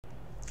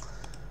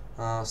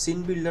Scene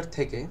builder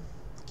থেকে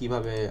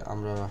কিভাবে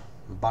আমরা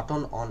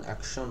বাটন অন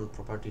অ্যাকশন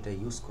প্রপার্টিটা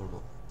ইউজ করব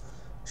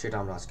সেটা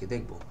আমরা আজকে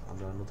দেখব।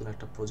 আমরা নতুন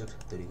একটা প্রজেক্ট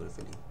তৈরি করে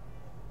ফেলি।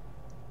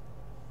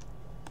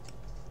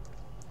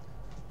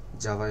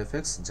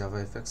 javafx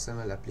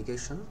fxml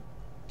application.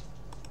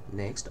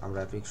 নেক্সট আমরা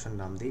অ্যাপ্লিকেশন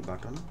নাম দিই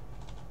বাটন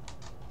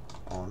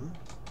অন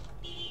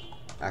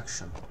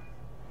অ্যাকশন।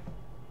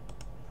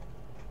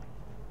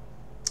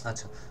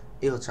 আচ্ছা,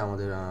 এই হচ্ছে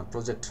আমাদের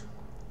প্রজেক্ট।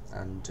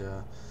 অ্যান্ড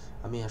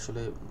আমি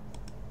আসলে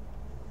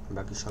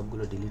বাকি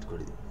সবগুলো ডিলিট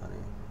করে দিই, মানে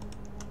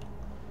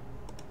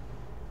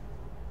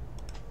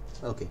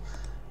ওকে।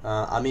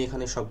 আমি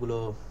এখানে সবগুলো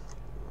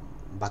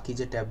বাকি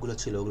যে ট্যাবগুলো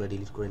ছিল ওগুলো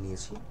ডিলিট করে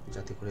নিয়েছি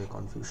যাতে করে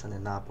কনফিউশনে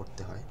না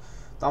পড়তে হয়।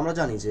 তো আমরা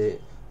জানি যে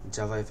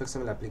Java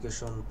fxml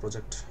application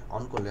project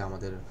on করলে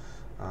আমাদের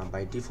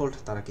বাই ডিফল্ট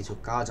তারা কিছু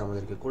কাজ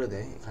আমাদেরকে করে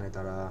দেয়। এখানে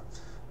তারা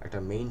একটা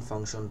মেইন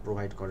ফাংশন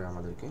প্রোভাইড করে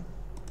আমাদেরকে,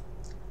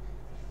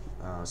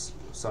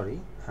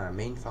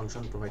 মেইন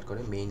ফাংশন প্রোভাইড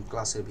করে মেইন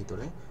ক্লাসের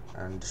ভিতরে।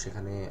 অ্যান্ড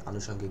সেখানে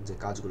আনুষঙ্গিক যে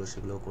কাজগুলো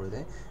সেগুলোও করে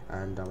দেয়।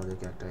 অ্যান্ড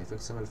আমাদেরকে একটা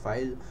fxml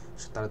ফাইল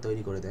তারা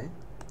তৈরি করে দেয়,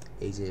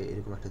 এই যে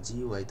এরকম একটা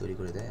GUI তৈরি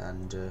করে দেয়।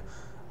 অ্যান্ড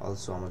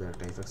অলসো আমাদের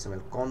একটা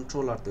fxml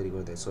কন্ট্রোলার তৈরি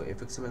করে দেয়। সো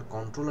fxml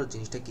কন্ট্রোলার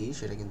জিনিসটা কি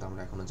সেটা কিন্তু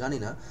আমরা এখনও জানি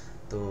না।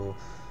 তো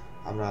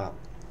আমরা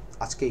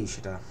আজকেই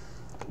সেটা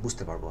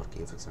বুঝতে পারবো আর কি,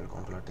 fxml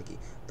কন্ট্রোলারটা কি।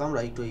 তো আমরা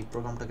একটু এই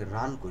প্রোগ্রামটাকে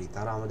রান করি,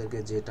 তারা আমাদেরকে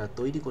যেটা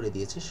তৈরি করে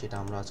দিয়েছে সেটা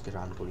আমরা আজকে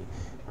রান করি।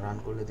 রান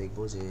করলে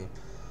দেখবো যে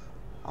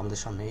আমাদের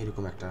সামনে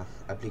এরকম একটা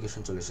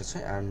অ্যাপ্লিকেশন চলে এসেছে।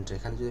 অ্যান্ড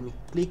এখানে যদি আমি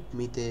ক্লিক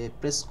মিতে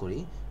প্রেস করি,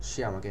 সে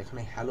আমাকে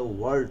এখানে হ্যালো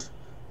ওয়ার্ল্ড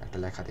একটা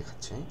লেখা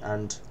দেখাচ্ছে।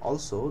 And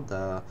also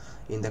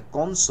in the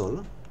console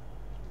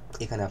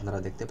এখানে আপনারা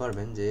দেখতে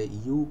পারবেন যে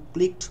ইউ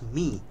ক্লিকড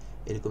মি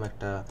এরকম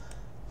একটা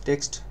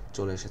টেক্সট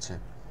চলে এসেছে।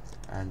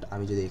 অ্যান্ড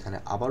আমি যদি এখানে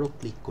আবারও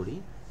ক্লিক করি,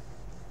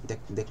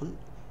 দেখুন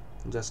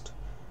জাস্ট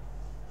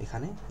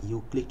এখানে ইউ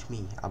ক্লিকড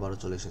মি আবারও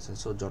চলে এসেছে।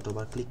 সো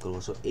যতবার ক্লিক করবো,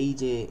 সো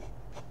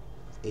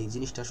এই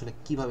জিনিসটা আসলে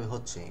কিভাবে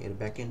হচ্ছে, এর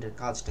ব্যাকএন্ডের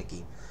কাজটা কি,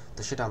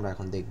 তো সেটা আমরা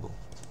এখন দেখব।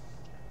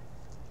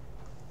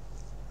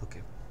 ওকে,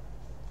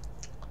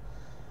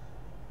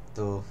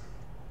 তো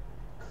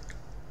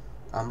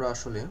আমরা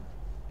আসলে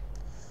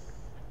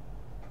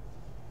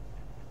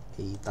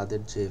এই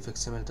তাদের যে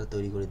fxmlটা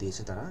তৈরি করে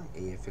দিয়েছে তারা,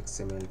 এই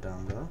fxmlটা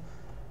আমরা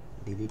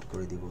ডিলিট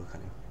করে দিব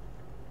এখানে।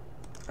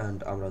 অ্যান্ড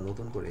আমরা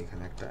নতুন করে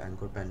এখানে একটা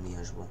অ্যাঙ্কর প্যান নিয়ে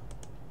আসব।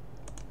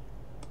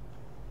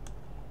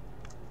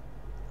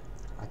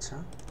 আচ্ছা,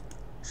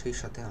 সেই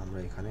সাথে আমরা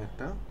এখানে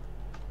একটা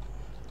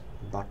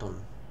বাটন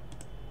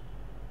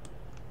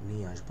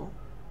নিয়ে আসব।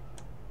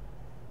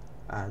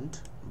 অ্যান্ড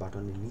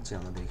বাটনের নিচে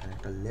আমাদের এখানে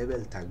একটা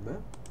লেবেল থাকবে।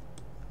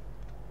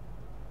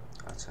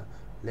 আচ্ছা,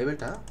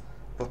 লেবেলটা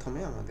প্রথমে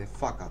আমাদের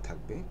ফাঁকা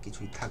থাকবে,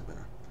 কিছুই থাকবে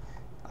না।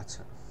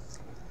 আচ্ছা,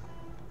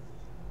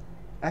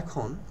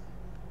 এখন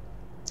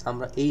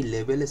আমরা এই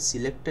লেবেলে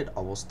সিলেক্টেড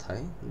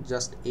অবস্থায়,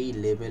 জাস্ট এই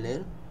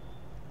লেবেলের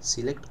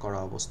সিলেক্ট করা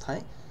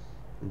অবস্থায়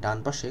ডান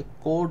পাশে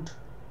কোড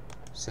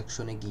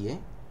সেকশনে গিয়ে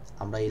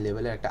আমরা এই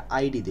লেভেলের একটা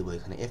আইডি দেব,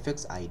 এখানে fx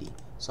আইডি।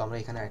 সো আমরা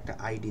এখানে একটা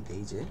আইডি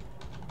দেই যে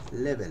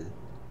লেভেল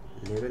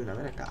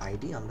নামের একটা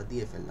আইডি আমরা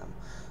দিয়ে ফেললাম।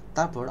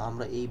 তারপর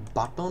আমরা এই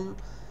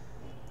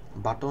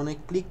বাটনে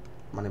ক্লিক,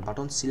 মানে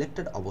বাটন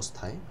সিলেক্টেড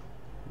অবস্থায়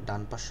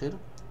ডান পাশের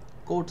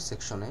কোড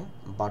সেকশনে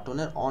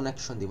বাটনের অন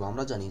অ্যাকশন দিব।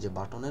 আমরা জানি যে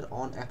বাটনের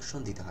অন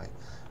অ্যাকশন দিতে হয়।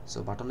 সো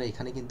বাটনের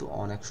এখানে কিন্তু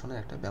অন অ্যাকশনের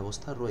একটা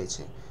ব্যবস্থা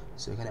রয়েছে।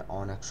 সো এখানে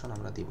অন অ্যাকশন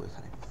আমরা দিব।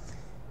 এখানে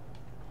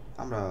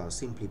আমরা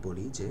সিম্পলি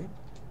বলি যে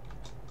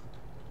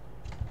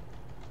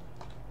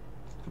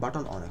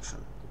button on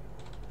action,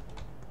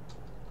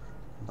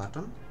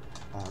 button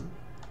on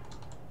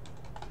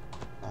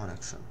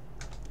action.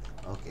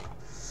 ওকে,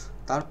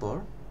 তারপর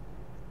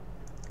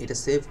এটা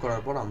সেভ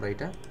করার পর আমরা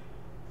এটা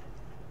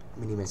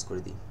মিনিমাইজ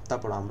করে দিই।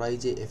 তারপর আমরা এই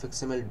যে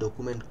fxml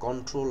document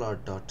controller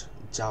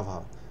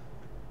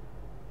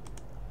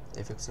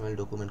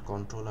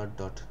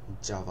dot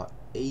Java,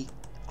 এই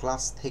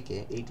ক্লাস থেকে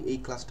এই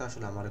ক্লাসটা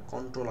আসলে আমার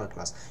কন্ট্রোলার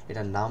ক্লাস।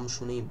 এটা নাম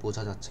শুনেই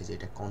বোঝা যাচ্ছে যে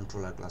এটা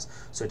কন্ট্রোলার ক্লাস।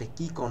 সো এটা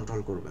কি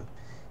কন্ট্রোল করবে,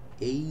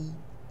 এই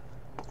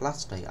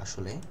ক্লাসটাই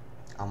আসলে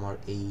আমার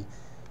এই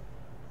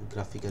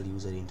গ্রাফিক্যাল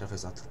ইউজার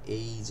ইন্টারফেস, অর্থাৎ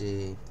এই যে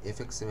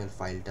fxml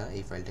ফাইলটা,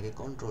 এই ফাইলটাকে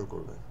কন্ট্রোল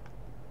করবে।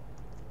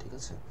 ঠিক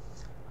আছে,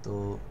 তো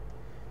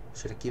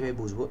সেটা কীভাবে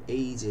বুঝবো,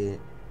 এই যে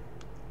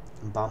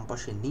বাম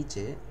পাশের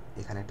নিচে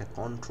এখানে একটা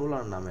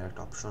কন্ট্রোলার নামের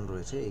একটা অপশন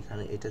রয়েছে।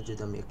 এখানে এটা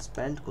যদি আমি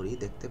এক্সপ্যান্ড করি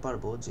দেখতে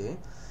পারবো যে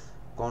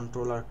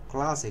কন্ট্রোলার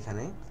ক্লাস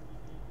এখানে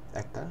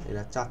একটা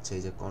এরা চাচ্ছে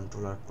যে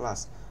কন্ট্রোলার ক্লাস।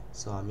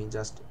 সো আমি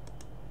জাস্ট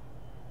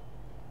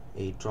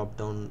এই ড্রপ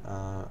ডাউন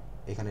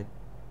এখানে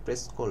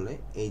প্রেস করলে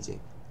এই যে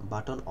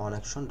button on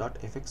action dot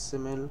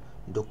fxml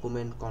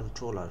document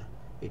controller,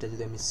 এটা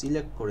যদি আমি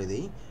সিলেক্ট করে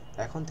দিই,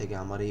 এখন থেকে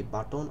আমার এই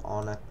বাটন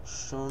অন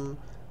অ্যাকশন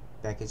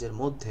প্যাকেজের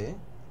মধ্যে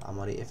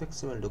আমার এই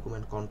fxml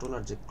ডকুমেন্ট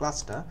কন্ট্রোলার যে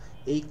ক্লাসটা,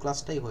 এই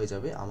ক্লাসটাই হয়ে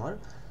যাবে আমার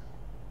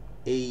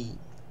এই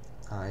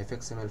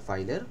fxml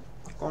ফাইলের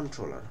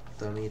কন্ট্রোলার।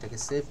 তো আমি এটাকে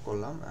সেভ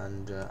করলাম।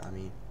 অ্যান্ড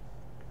আমি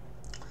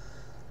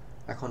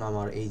এখন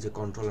আমার এই যে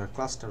কন্ট্রোলার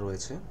ক্লাসটা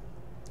রয়েছে,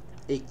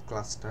 এই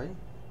ক্লাসটায়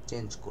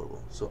চেঞ্জ করব।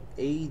 সো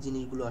এই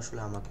জিনিসগুলো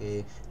আসলে আমাকে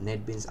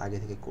নেটবিনস আগে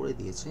থেকে করে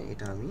দিয়েছে,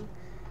 এটা আমি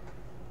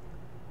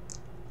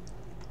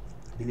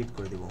ডিলিট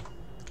করে দেব।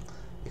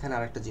 এখানে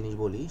আরেকটা জিনিস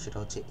বলি, সেটা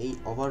হচ্ছে এই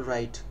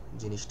ওভাররাইট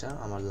জিনিসটা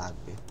আমার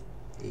লাগবে।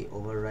 এই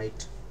ওভাররাইট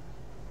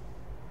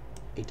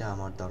এটা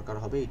আমার দরকার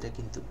হবে। এটা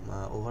কিন্তু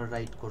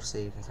ওভাররাইট করছে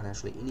এখানে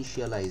আসলে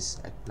ইনিশিয়ালাইজ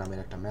নামের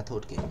একটা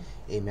মেথডকে।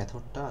 এই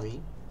মেথডটা আমি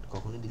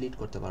কখনোই ডিলিট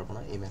করতে পারবো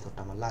না, এই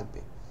মেথডটা আমার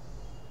লাগবে।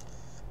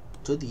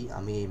 যদি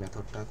আমি এই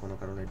মেথডটা কোনো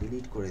কারণে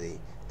ডিলিট করে দেই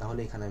তাহলে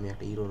এখানে আমি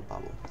একটা এরর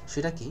পাবো।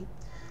 সেটা কি?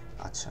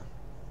 আচ্ছা,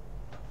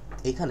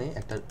 এখানে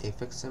একটা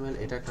fxml,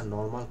 এটা একটা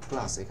নর্মাল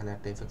ক্লাস, এখানে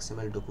একটা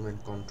fxml ডকুমেন্ট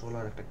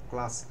কন্ট্রোলার একটা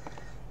ক্লাস,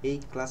 এই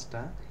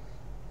ক্লাসটা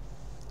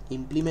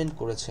ইমপ্লিমেন্ট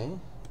করেছে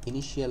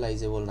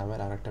ইনিশিয়ালাইজেবল নামের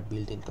আর একটা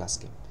বিল্ট ইন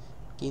ক্লাসকে।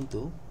 কিন্তু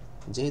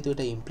যেহেতু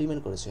এটা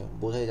ইমপ্লিমেন্ট করেছে,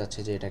 বোঝাই যাচ্ছে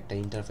যে এটা একটা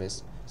ইন্টারফেস।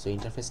 সো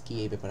ইন্টারফেস কি,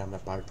 এই ব্যাপারে আমরা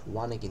পার্ট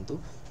 1-এ কিন্তু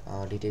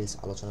ডিটেলস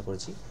আলোচনা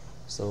করেছি।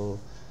 সো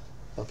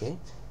ওকে,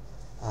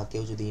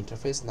 কেউ যদি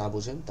ইন্টারফেস না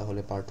বুঝেন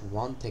তাহলে পার্ট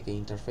 1 থেকে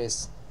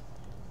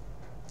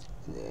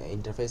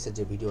ইন্টারফেসের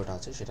যে ভিডিওটা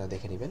আছে সেটা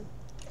দেখে নেবেন।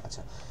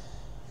 আচ্ছা,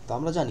 তো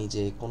আমরা জানি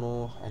যে কোনো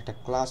একটা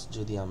ক্লাস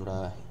যদি আমরা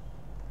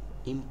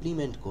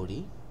ইমপ্লিমেন্ট করি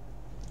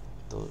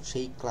তো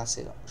সেই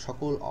ক্লাসের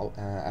সকল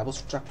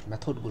অ্যাবস্ট্রাক্ট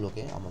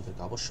মেথডগুলোকে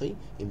আমাদেরকে অবশ্যই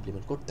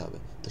ইমপ্লিমেন্ট করতে হবে।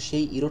 তো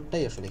সেই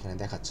ইররটাই আসলে এখানে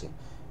দেখাচ্ছে।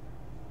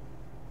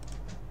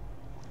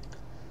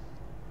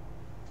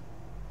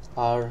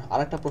 আর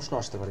আরেকটা প্রশ্ন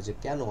আসতে পারে যে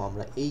কেন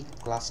আমরা এই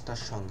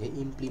ক্লাসটার সঙ্গে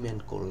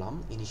ইমপ্লিমেন্ট করলাম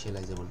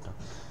ইনিশিয়ালাইজেবলটা।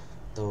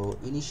 তো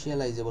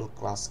ইনিশিয়ালাইজেবল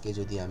ক্লাসকে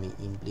যদি আমি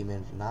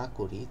ইমপ্লিমেন্ট না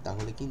করি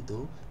তাহলে কিন্তু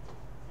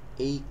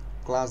এই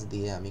ক্লাস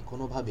দিয়ে আমি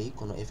কোনোভাবেই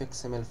কোনো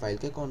fxml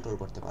ফাইলকে কন্ট্রোল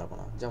করতে পারবো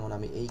না। যেমন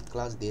আমি এই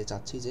ক্লাস দিয়ে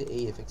চাচ্ছি যে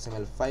এই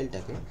fxml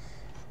ফাইলটাকে,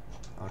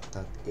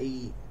 অর্থাৎ এই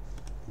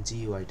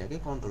GUI-টাকে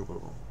কন্ট্রোল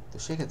করব। তো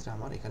সেক্ষেত্রে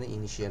আমার এখানে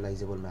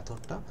ইনিশিয়ালাইজেবল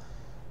মেথডটা,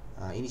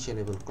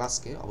 ইনিশিয়ালাইজেবল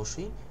ক্লাসকে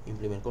অবশ্যই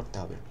ইমপ্লিমেন্ট করতে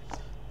হবে।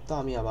 তো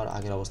আমি আবার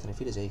আগের অবস্থানে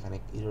ফিরে যাই। এখানে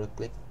ইরোরে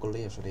ক্লিক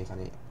করলেই আসলে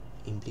এখানে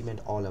ইমপ্লিমেন্ট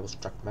অল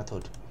অ্যাবস্ট্রাক্ট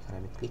মেথড, এখানে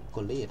আমি ক্লিক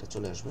করলেই এটা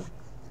চলে আসবে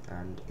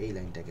অ্যান্ড এই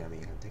লাইনটাকে আমি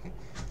এখান থেকে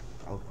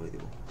আউট করে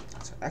দেব।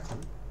 আচ্ছা, এখন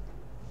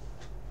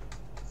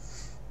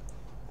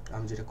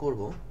আমি যেটা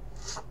করব,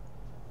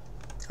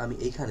 আমি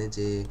এইখানে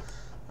যে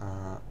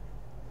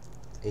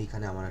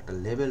এইখানে আমার একটা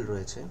লেভেল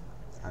রয়েছে,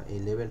 এই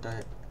লেভেলটা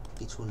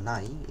কিছু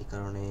নাই, এই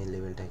কারণে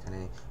লেভেলটা এখানে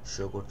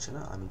শো করছে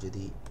না। আমি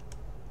যদি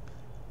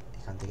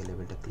এখান থেকে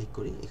লেভেলটা ক্লিক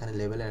করি, এখানে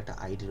লেভেলের একটা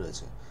আইডি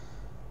রয়েছে।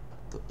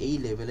 তো এই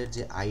লেভেলের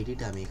যে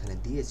আইডিটা আমি এখানে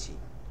দিয়েছি,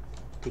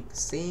 ঠিক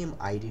সেম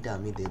আইডিটা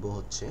আমি দেব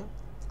হচ্ছে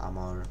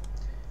আমার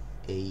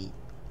এই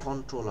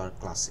কন্ট্রোলার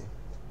ক্লাসে।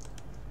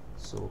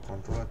 সো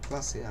কন্ট্রোলার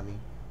ক্লাসে আমি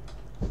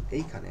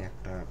এইখানে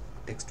একটা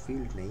টেক্সট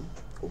ফিল্ড নেই,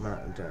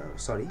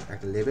 সরি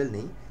একটা লেভেল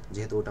নেই,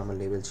 যেহেতু ওটা আমার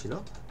লেভেল ছিল,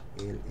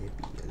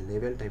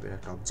 লেভেল টাইপের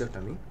একটা অবজেক্ট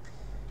আমি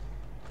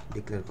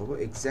ডিক্লেয়ার করব।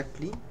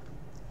 এক্স্যাক্টলি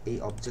এই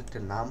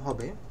অবজেক্টের নাম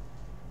হবে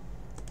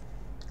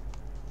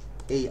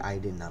এই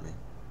আইডির নামে,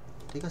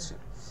 ঠিক আছে?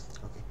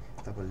 ওকে,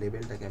 তারপর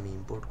লেভেলটাকে আমি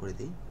ইম্পোর্ট করে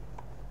দিই।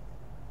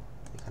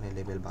 এখানে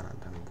লেভেল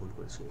বানানটা আমি ভুল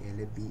করেছি,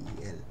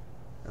 LABEL।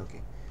 ওকে,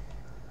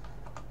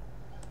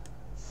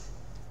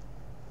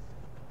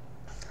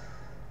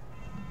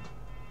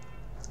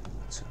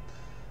 আচ্ছা,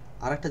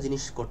 আর একটা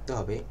জিনিস করতে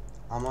হবে,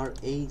 আমার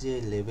এই যে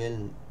লেভেল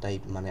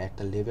টাইপ, মানে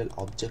একটা লেভেল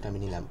অবজেক্ট আমি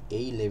নিলাম,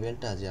 এই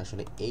লেভেলটা যে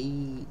আসলে এই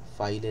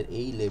ফাইলের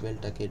এই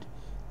লেভেলটাকে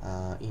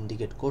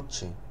ইন্ডিকেট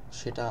করছে,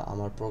 সেটা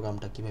আমার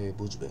প্রোগ্রামটা কিভাবে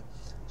বুঝবে,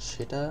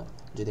 সেটা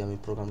যদি আমি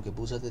প্রোগ্রামকে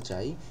বোঝাতে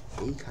চাই,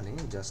 এইখানে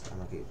জাস্ট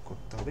আমাকে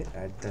করতে হবে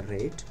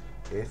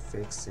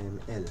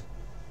 @fxml,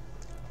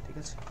 ঠিক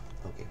আছে?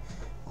 ওকে,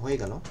 হয়ে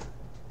গেল।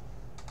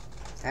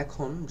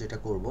 এখন যেটা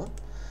করব,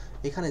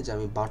 এখানে যে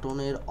আমি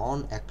বাটনের অন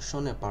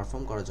অ্যাকশনে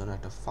পারফর্ম করার জন্য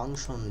একটা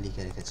ফাংশন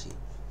লিখে রেখেছি।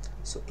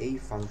 সো এই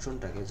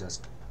ফাংশনটাকে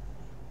জাস্ট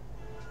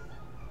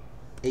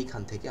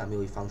এইখান থেকে আমি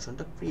ওই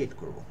ফাংশনটা ক্রিয়েট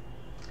করব।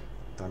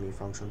 তো আমি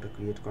ফাংশনটা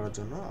ক্রিয়েট করার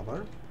জন্য আবার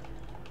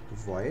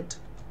ভয়েড,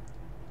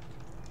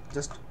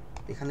 জাস্ট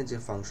এখানে যে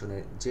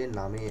ফাংশনের যে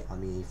নামে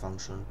আমি এই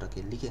ফাংশনটাকে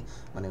লিখে,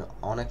 মানে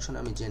অন অ্যাকশনে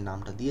আমি যে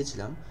নামটা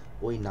দিয়েছিলাম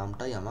ওই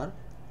নামটাই আমার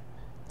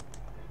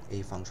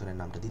এই ফাংশনের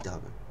নামটা দিতে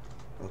হবে।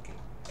 ওকে,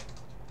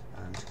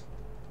 অ্যান্ড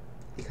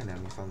এখানে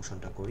আমি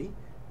ফাংশনটা করি,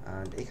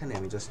 অ্যান্ড এখানে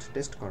আমি জাস্ট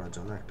টেস্ট করার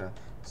জন্য একটা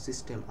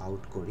সিস্টেম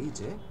আউট করি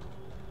যে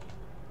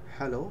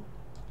হ্যালো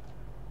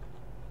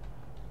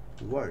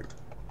ওয়ার্ল্ড।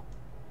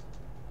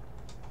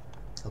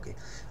 ওকে,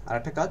 আর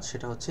একটা কাজ,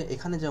 সেটা হচ্ছে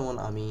এখানে যেমন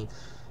আমি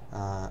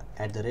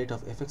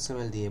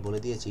 @fxml দিয়ে বলে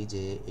দিয়েছি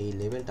যে এই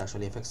লেভেলটা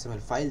আসলে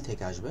fxml ফাইল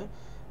থেকে আসবে।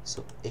 সো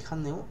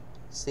এখানেও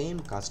সেম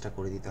কাজটা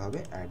করে দিতে হবে,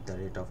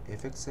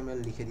 @fxml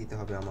লিখে দিতে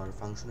হবে আমার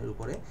ফাংশনের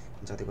উপরে,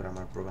 যাতে করে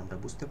আমার প্রোগ্রামটা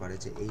বুঝতে পারে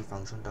যে এই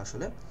ফাংশনটা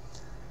আসলে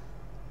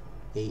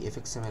এই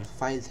fxml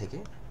ফাইল থেকে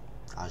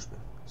আসবে।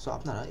 সো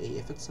আপনারা এই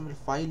fxml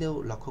ফাইলেও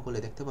লক্ষ্য করলে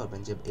দেখতে পারবেন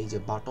যে এই যে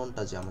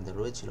বাটনটা যে আমাদের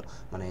রয়েছিল,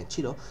 মানে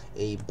ছিল,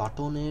 এই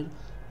বাটনের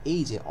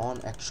এই যে অন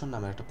অ্যাকশন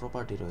নামের একটা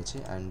প্রপার্টি রয়েছে,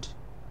 অ্যান্ড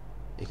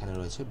এখানে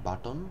রয়েছে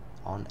বাটন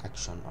অন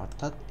অ্যাকশন,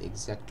 অর্থাৎ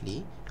এক্স্যাক্টলি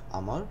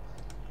আমার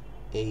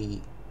এই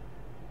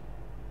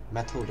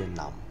মেথডের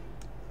নাম,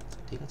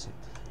 ঠিক আছে?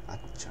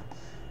 আচ্ছা,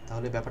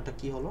 তাহলে ব্যাপারটা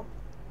কি হলো,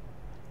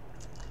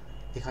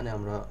 এখানে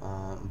আমরা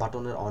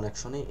বাটনের অন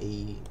অ্যাকশনে এই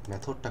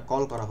মেথডটা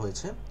কল করা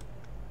হয়েছে।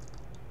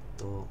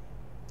 তো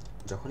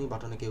যখনই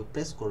বাটনে কেউ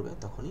প্রেস করবে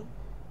তখনই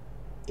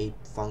এই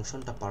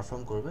ফাংশনটা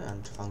পারফর্ম করবে,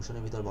 অ্যান্ড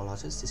ফাংশনের ভিতর বলা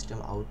আছে সিস্টেম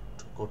আউট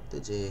করতে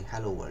যে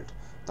হ্যালো ওয়ার্ল্ড।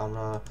 তো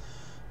আমরা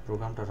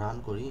প্রোগ্রামটা রান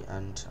করি,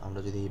 অ্যান্ড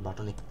আমরা যদি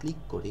বাটনে ক্লিক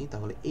করি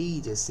তাহলে এই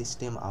যে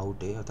সিস্টেম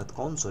আউটে অর্থাৎ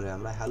কনসোলে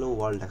আমরা হ্যালো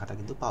ওয়ার্ল্ড লেখাটা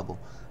কিন্তু পাবো,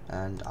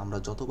 অ্যান্ড আমরা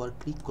যতবার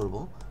ক্লিক করব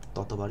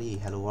ততবারই এই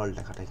হ্যালো ওয়ার্ল্ড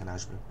লেখাটা এখানে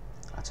আসবে।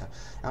 আচ্ছা,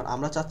 এখন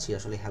আমরা চাচ্ছি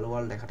আসলে হ্যালো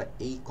ওয়ার্ল্ড লেখাটা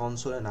এই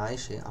কনসোলে না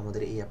এসে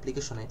আমাদের এই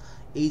অ্যাপ্লিকেশনে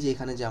এই যে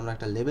এখানে যে আমরা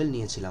একটা লেভেল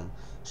নিয়েছিলাম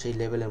সেই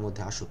লেভেলের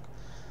মধ্যে আসুক।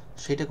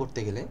 সেটা করতে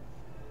গেলে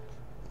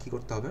কি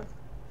করতে হবে,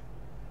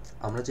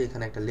 আমরা যে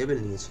এখানে একটা লেভেল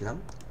নিয়েছিলাম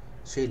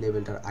সেই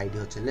লেভেলটার আইডি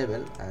হচ্ছে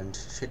লেভেল, অ্যান্ড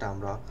সেটা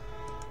আমরা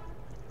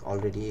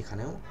অলরেডি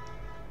এখানেও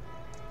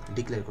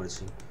ডিক্লেয়ার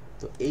করেছি।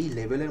 তো এই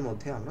লেভেলের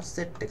মধ্যে আমরা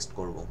সেট টেক্সট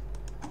করব,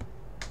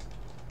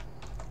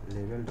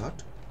 লেভেল ডট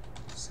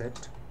সেট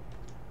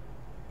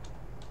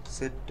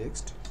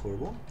টেক্সট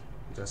করব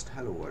just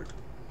hello world,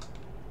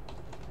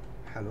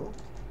 hello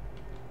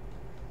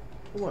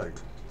world,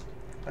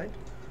 right.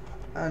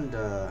 And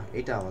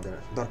এটা আমাদের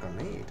দরকার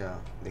নেই, এটা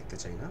দেখতে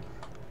চাই না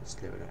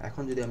লেভেল।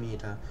 এখন যদি আমি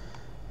এটা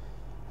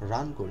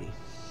রান করি,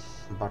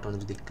 বাটনে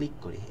যদি ক্লিক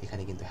করি,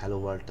 এখানে কিন্তু হ্যালো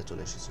ওয়ার্ল্ডটা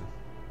চলে এসেছে।